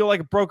 and feel like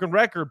a broken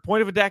record.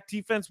 Point of attack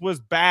defense was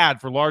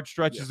bad for large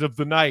stretches of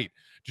the night.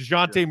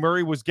 DeJounte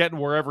Murray was getting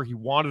wherever he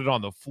wanted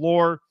on the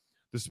floor.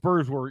 The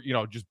Spurs were,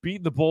 just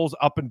beating the Bulls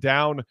up and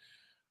down.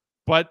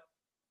 But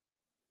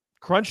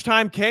crunch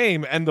time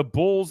came, and the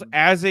Bulls,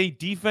 as a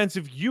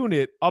defensive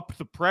unit, upped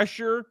the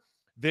pressure.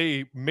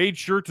 They made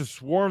sure to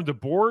swarm the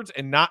boards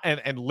and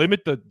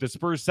limit the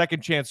Spurs'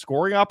 second chance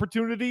scoring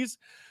opportunities.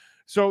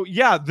 So,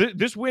 yeah,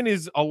 this win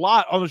is a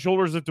lot on the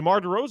shoulders of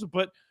DeMar DeRozan,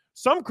 but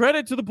some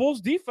credit to the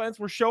Bulls' defense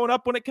for showing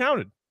up when it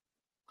counted.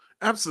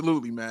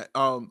 Absolutely, Matt.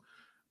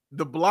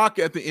 The block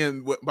at the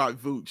end by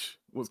Vooch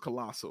was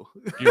colossal.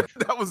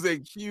 That was a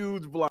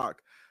huge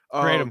block.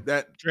 Trade him.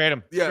 Trade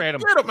him. Yeah, trade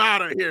him. Get him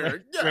out of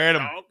here. Trade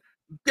him.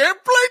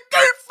 Can't play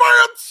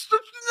defense.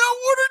 That's not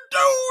what it do.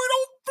 We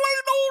don't play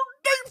no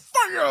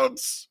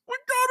defense. We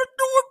gotta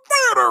do it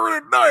better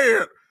than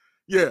that.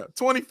 Yeah,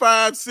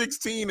 25,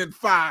 16, and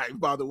 5,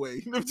 by the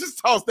way. Just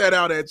toss that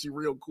out at you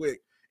real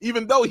quick.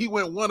 Even though he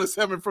went 1 of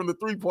 7 from the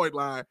three-point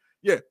line.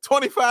 Yeah,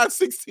 25,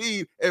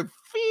 16, and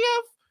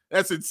 5th.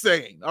 That's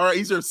insane. All right,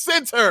 he's your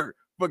center,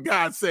 for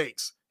God's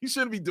sakes. He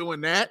shouldn't be doing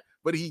that,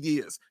 but he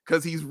is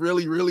because he's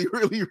really, really,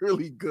 really,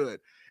 really good.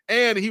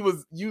 And he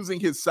was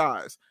using his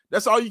size.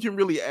 That's all you can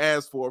really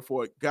ask for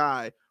a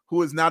guy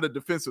who is not a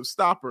defensive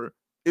stopper,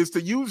 is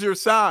to use your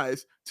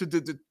size to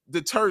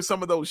deter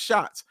some of those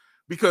shots,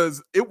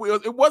 because it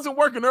wasn't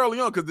working early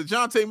on because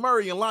DeJounte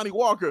Murray and Lonnie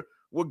Walker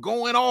were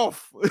going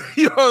off.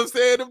 You know what I'm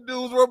saying? Them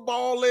dudes were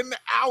balling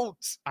out.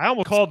 I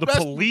almost called the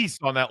police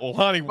on that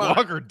Lonnie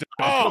Walker.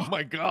 Oh,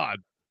 my God.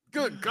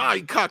 Good God,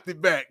 he cocked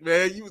it back,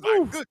 man. You was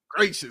like, good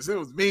gracious. It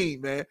was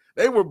mean, man.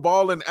 They were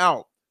balling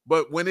out.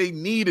 But when they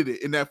needed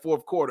it in that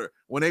fourth quarter,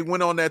 when they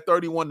went on that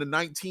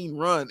 31-19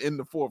 run in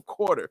the fourth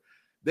quarter,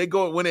 they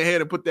went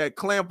ahead and put that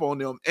clamp on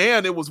them.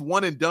 And it was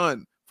one and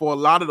done for a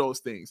lot of those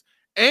things.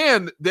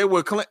 And they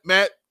were,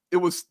 Matt, it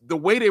was the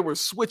way they were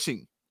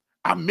switching.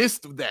 I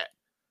missed that.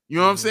 You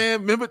know what I'm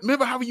saying?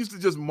 Remember how we used to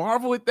just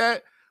marvel at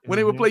that when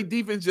they would play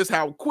defense, just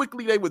how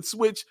quickly they would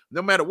switch,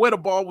 no matter where the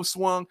ball was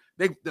swung.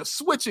 The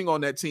switching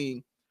on that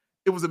team,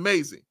 it was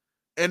amazing.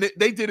 And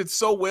they did it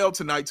so well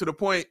tonight, to the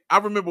point, I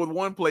remember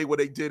one play where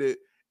they did it,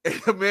 and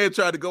the man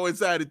tried to go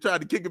inside and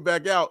tried to kick it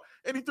back out,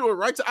 and he threw it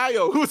right to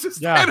Ayo, who was just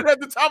standing at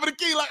the top of the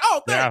key like,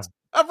 oh, thanks.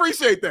 Yeah. I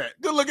appreciate that.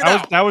 Good looking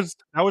out. That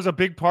was a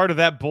big part of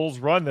that Bulls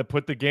run that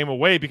put the game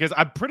away, because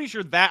I'm pretty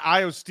sure that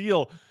Ayo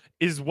steal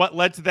is what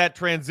led to that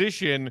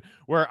transition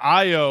where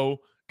Ayo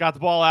got the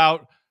ball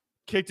out,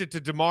 kicked it to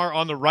DeMar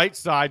on the right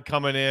side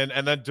coming in,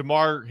 and then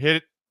DeMar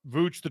hit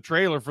Vooch the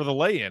trailer for the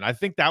lay-in. I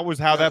think that was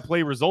how that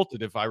play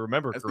resulted, if I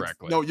remember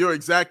correctly. No, you're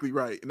exactly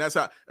right. And that's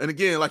how, and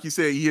again, like you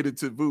said, he hit it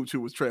to Vooch, who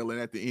was trailing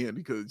at the end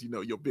because,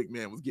 your big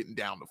man was getting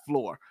down the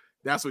floor.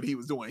 That's what he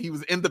was doing. He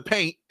was in the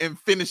paint and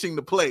finishing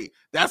the play.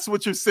 That's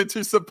what your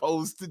center's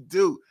supposed to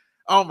do.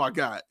 Oh, my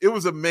God. It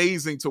was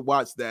amazing to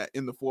watch that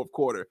in the fourth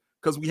quarter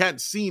because we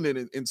hadn't seen it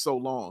in so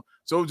long.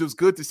 So it was just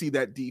good to see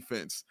that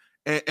defense.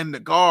 And the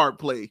guard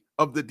play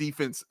of the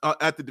defense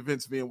at the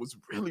defensive end was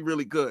really,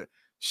 really good.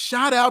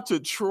 Shout out to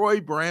Troy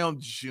Brown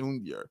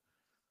Jr.,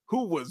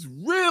 who was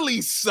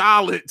really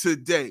solid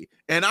today.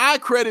 And I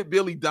credit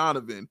Billy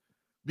Donovan,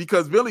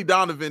 because Billy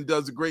Donovan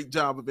does a great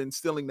job of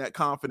instilling that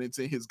confidence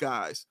in his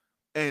guys.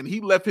 And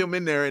he left him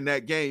in there in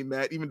that game,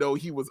 Matt, even though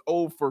he was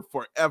old for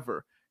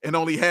forever and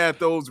only had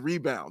those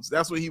rebounds.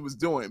 That's what he was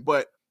doing.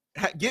 But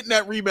getting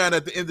that rebound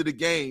at the end of the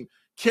game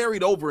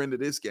carried over into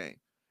this game.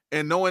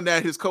 And knowing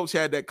that his coach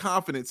had that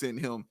confidence in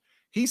him,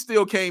 he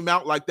still came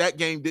out like that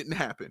game didn't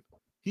happen.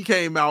 He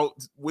came out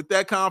with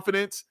that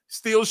confidence,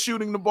 still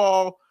shooting the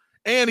ball,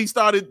 and he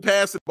started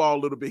passing the ball a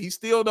little bit. He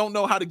still don't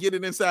know how to get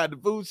it inside the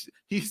boots.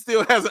 He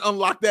still hasn't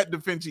unlocked that Da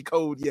Vinci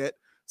code yet.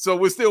 So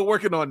we're still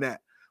working on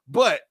that.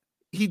 But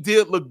he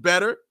did look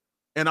better,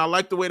 and I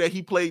like the way that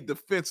he played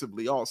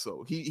defensively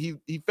also. He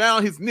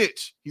found his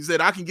niche. He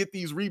said, I can get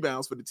these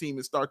rebounds for the team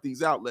and start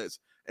these outlets.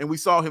 And we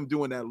saw him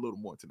doing that a little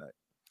more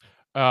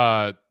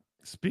tonight.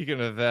 Speaking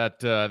of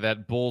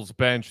that Bulls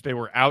bench, they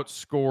were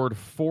outscored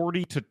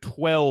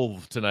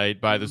 40-12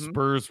 tonight by the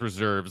Spurs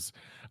reserves.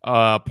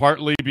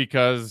 Partly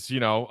because,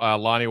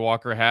 Lonnie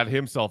Walker had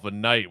himself a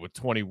night with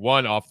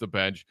 21 off the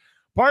bench.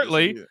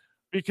 Partly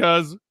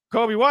because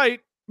Kobe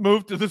White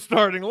moved to the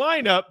starting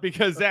lineup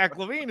because Zach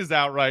LaVine is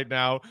out right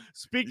now.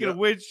 Speaking of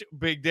which,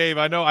 Big Dave,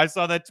 I know I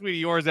saw that tweet of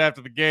yours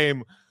after the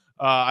think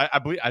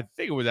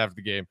it was after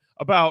the game,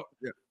 about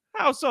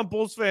how some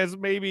Bulls fans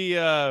maybe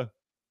owe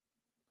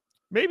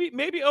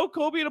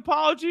Kobe an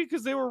apology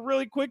because they were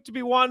really quick to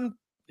be wanting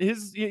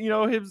his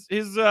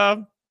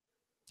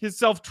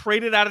self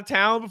traded out of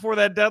town before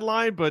that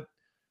deadline. But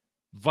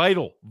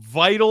vital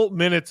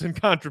minutes and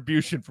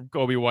contribution from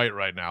Kobe White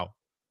right now.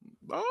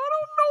 I don't know,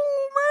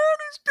 man.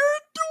 He's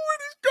can't do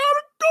it. He's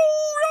gotta go.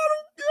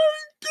 He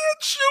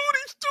can't shoot.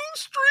 He's too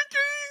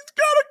streaky. He's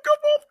gotta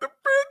come off the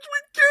bench. We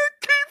can't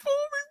keep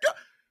him.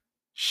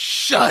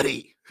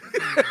 Shutty.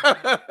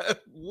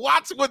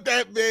 Watch what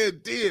that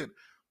man did.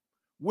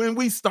 When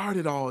we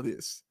started all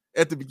this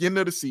at the beginning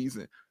of the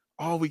season,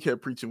 all we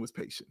kept preaching was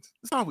patience.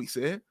 That's all we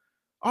said.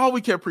 All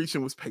we kept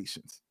preaching was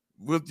patience.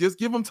 We'll just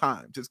give him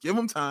time. Just give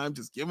him time.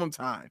 Just give him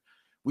time.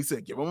 We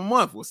said, give him a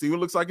month. We'll see what it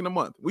looks like in a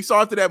month. We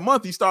saw after that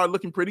month, he started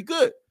looking pretty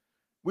good.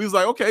 We was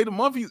like, okay, the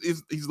month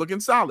he's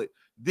looking solid.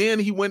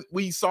 Then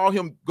we saw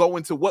him go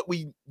into what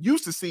we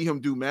used to see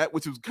him do, Matt,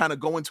 which was kind of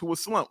go into a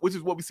slump, which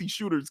is what we see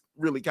shooters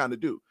really kind of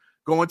do.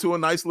 Go into a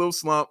nice little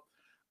slump.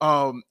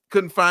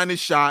 Couldn't find his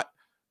shot.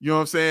 You know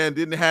what I'm saying?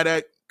 Didn't have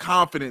that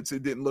confidence,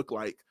 it didn't look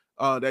like,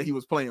 that he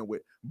was playing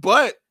with.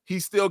 But he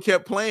still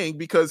kept playing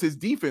because his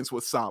defense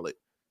was solid.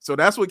 So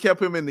that's what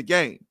kept him in the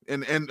game.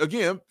 And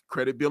again,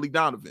 credit Billy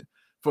Donovan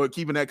for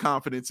keeping that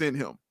confidence in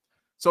him.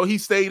 So he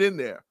stayed in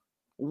there.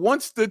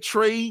 Once the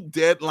trade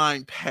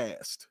deadline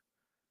passed,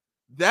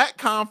 that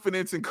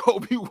confidence in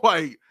Kobe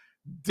White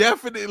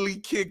definitely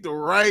kicked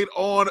right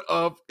on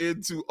up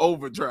into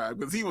overdrive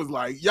because he was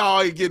like,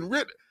 y'all ain't getting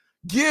rid of it.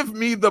 Give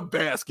me the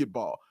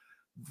basketball.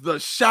 The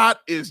shot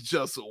is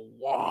just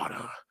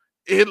water.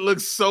 It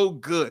looks so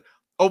good.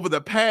 Over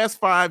the past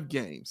 5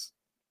 games,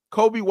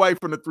 Kobe White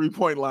from the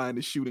three-point line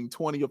is shooting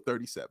 20 of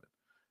 37.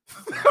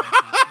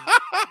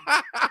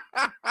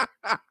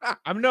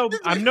 I'm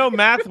no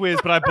math whiz,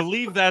 but I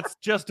believe that's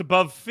just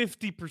above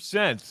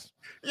 50%.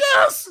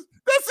 Yes,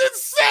 that's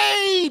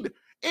insane.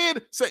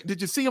 And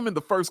did you see him in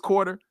the first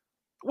quarter?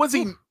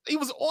 He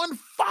was on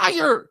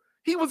fire.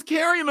 He was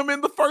carrying them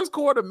in the first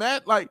quarter,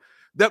 Matt. Like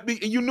that,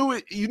 you knew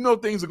it. You know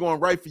things are going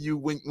right for you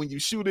when you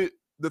shoot it,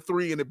 the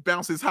three, and it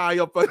bounces high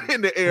up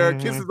in the air,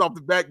 kisses off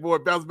the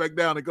backboard, bounces back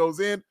down, and goes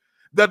in.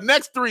 The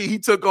next three he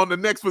took on the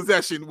next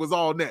possession was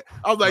all net.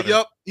 I was like,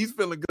 yep, he's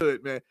feeling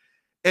good, man.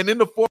 And in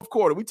the fourth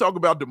quarter, we talk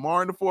about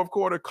DeMar in the fourth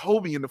quarter,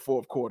 Kobe in the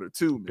fourth quarter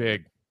too,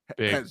 man.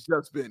 Big. Has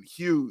just been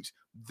huge.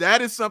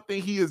 That is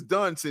something he has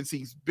done since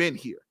he's been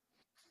here.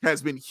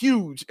 Has been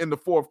huge in the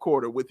fourth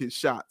quarter with his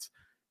shots.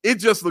 It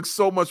just looks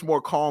so much more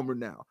calmer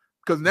now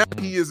because now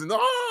he isn't,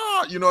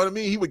 you know what I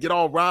mean? He would get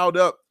all riled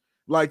up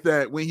like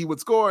that when he would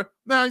score.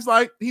 Now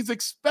he's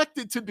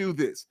expected to do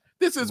this.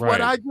 This is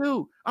what I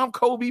do. I'm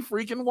Kobe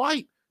freaking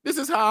White. This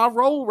is how I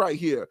roll right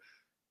here.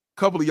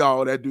 Couple of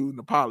y'all that do an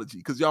apology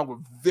because y'all were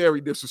very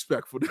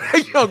disrespectful to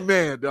that young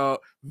man, dog.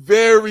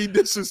 Very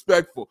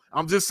disrespectful.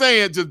 I'm just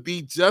saying, just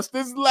be just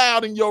as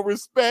loud in your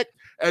respect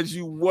as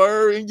you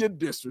were in your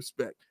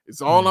disrespect.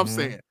 It's all I'm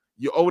saying.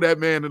 You owe that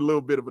man a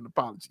little bit of an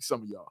apology,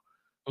 some of y'all.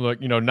 Look,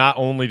 not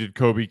only did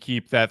Kobe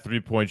keep that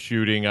three-point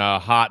shooting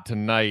hot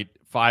tonight,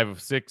 5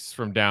 of 6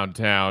 from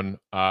downtown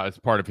as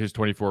part of his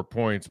 24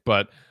 points,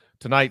 but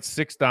tonight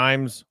 6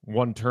 dimes,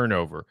 1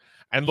 turnover.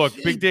 And look,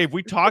 Big Dave,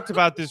 we talked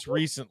about this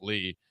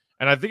recently.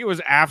 And I think it was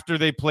after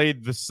they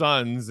played the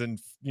Suns and,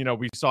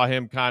 we saw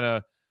him kind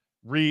of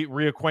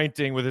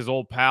reacquainting with his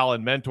old pal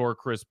and mentor,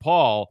 Chris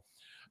Paul,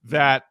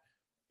 that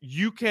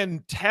you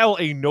can tell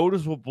a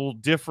noticeable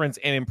difference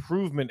and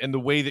improvement in the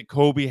way that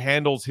Kobe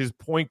handles his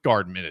point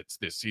guard minutes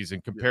this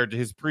season compared to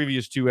his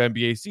previous 2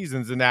 NBA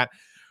seasons. And that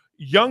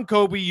young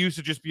Kobe used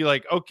to just be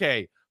like,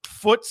 okay,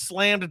 foot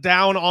slammed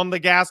down on the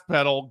gas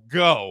pedal,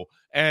 go.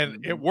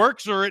 And it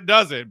works or it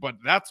doesn't, but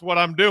that's what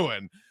I'm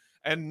doing.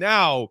 And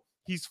now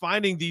he's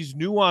finding these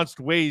nuanced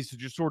ways to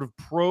just sort of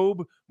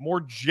probe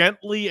more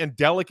gently and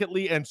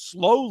delicately and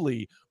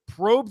slowly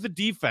probe the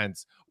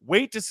defense,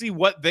 wait to see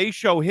what they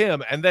show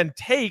him, and then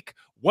take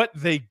what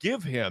they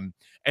give him.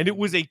 And it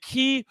was a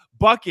key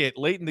bucket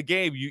late in the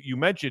game. You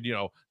mentioned,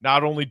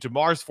 not only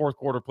DeMar's fourth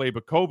quarter play,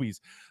 but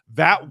Kobe's.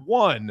 That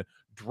one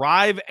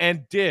drive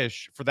and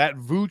dish for that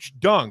Vooch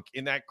dunk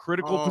in that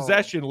critical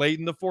possession late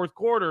in the fourth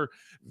quarter.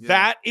 Yeah.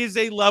 That is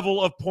a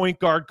level of point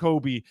guard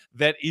Kobe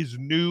that is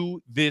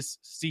new this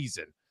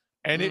season.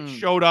 And it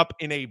showed up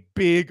in a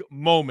big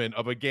moment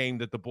of a game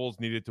that the Bulls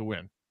needed to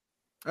win.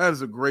 That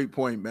is a great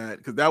point, Matt,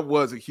 because that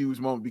was a huge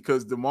moment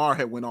because DeMar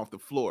had went off the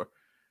floor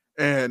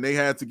and they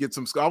had to get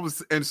some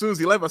scores. And as soon as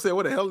he left, I said,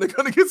 where the hell are they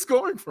going to get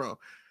scoring from?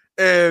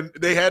 And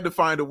they had to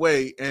find a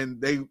way, and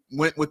they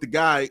went with the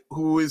guy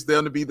who is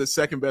going to be the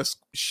second best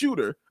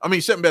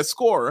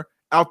scorer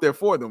out there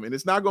for them. And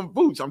it's not going to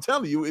Vooch. I'm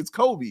telling you, it's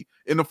Kobe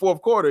in the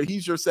fourth quarter.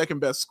 He's your second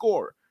best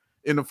scorer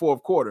in the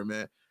fourth quarter,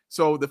 man.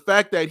 So the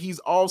fact that he's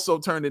also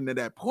turned into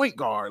that point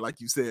guard,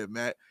 like you said,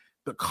 Matt,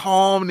 the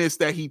calmness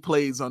that he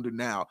plays under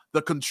now,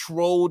 the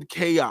controlled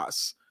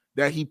chaos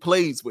that he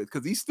plays with,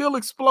 because he's still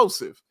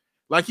explosive.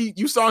 Like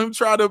you saw him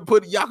try to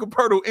put Jakob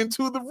Poeltl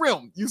into the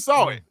rim. You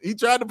saw it. He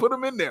tried to put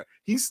him in there.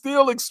 He's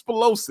still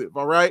explosive,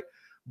 all right?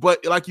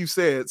 But like you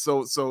said,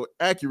 so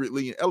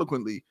accurately and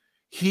eloquently,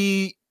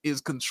 he is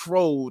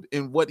controlled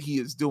in what he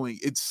is doing.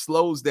 It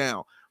slows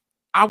down.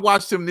 I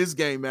watched him this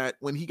game, Matt,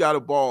 when he got a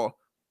ball,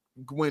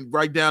 went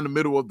right down the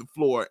middle of the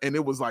floor, and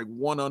it was like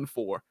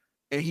 1-on-4,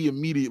 and he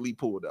immediately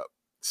pulled up.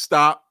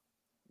 Stop.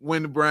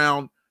 Win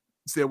Brown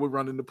said, we're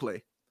running the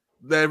play.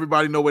 Let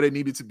everybody know where they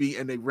needed to be,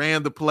 and they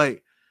ran the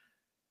play.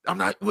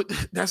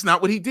 That's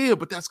not what he did,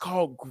 but that's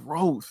called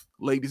growth,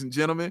 ladies and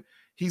gentlemen.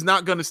 He's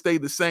not going to stay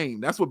the same.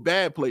 That's what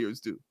bad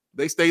players do.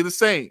 They stay the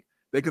same.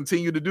 They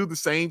continue to do the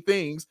same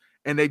things,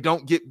 and they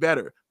don't get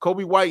better.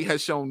 Kobe White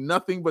has shown us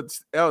nothing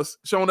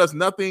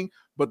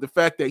but the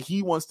fact that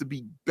he wants to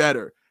be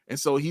better. And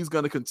so he's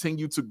going to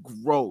continue to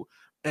grow,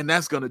 and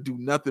that's going to do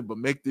nothing but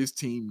make this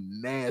team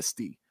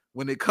nasty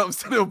when it comes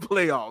to the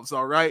playoffs,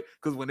 all right?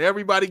 Because when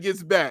everybody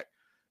gets back,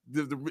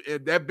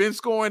 that bench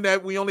scoring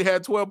that we only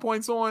had 12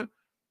 points on,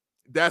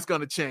 that's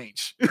going to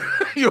change.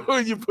 You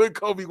put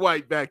Kobe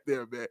White back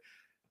there, man.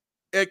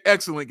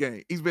 Excellent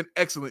game. He's been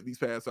excellent these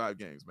past 5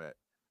 games, Matt.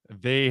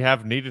 They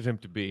have needed him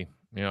to be.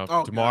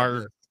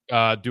 DeMar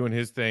doing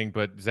his thing,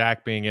 but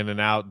Zach being in and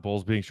out,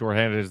 Bulls being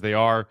shorthanded as they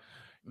are.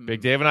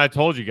 Big Dave and I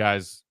told you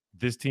guys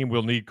this team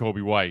will need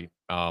Kobe White.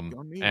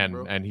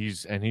 And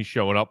he's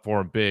showing up for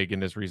him big in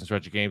this recent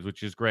stretch of games,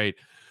 which is great.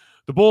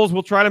 The Bulls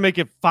will try to make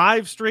it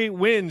 5 straight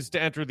wins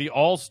to enter the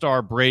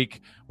All-Star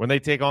break when they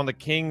take on the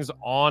Kings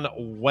on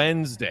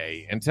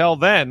Wednesday. Until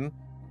then,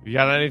 if you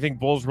got anything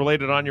Bulls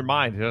related on your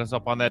mind, hit us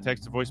up on that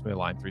text to voicemail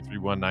line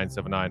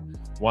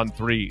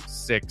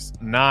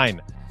 331-979-1369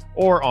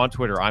 or on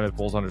Twitter. I'm at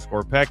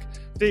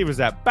Bulls_Peck. Dave is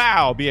at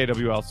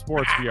BAWL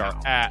Sports. We are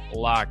at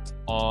Locked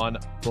On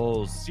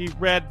Bulls. See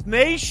Red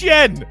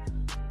Nation.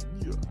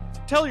 Yeah.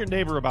 Tell your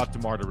neighbor about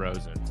DeMar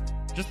DeRozan.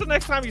 Just the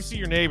next time you see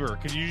your neighbor,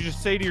 could you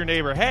just say to your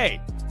neighbor, hey,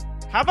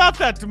 how about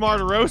that DeMar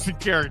DeRozan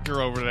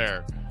character over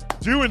there?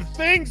 Doing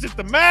things at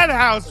the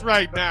madhouse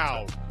right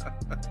now.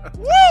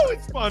 Woo!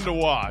 It's fun to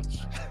watch.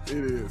 It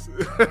is.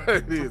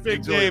 It is.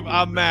 Big Dave,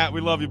 I'm Matt.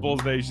 We love you,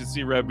 Bulls Nation.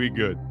 See Red, be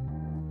good.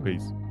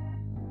 Peace.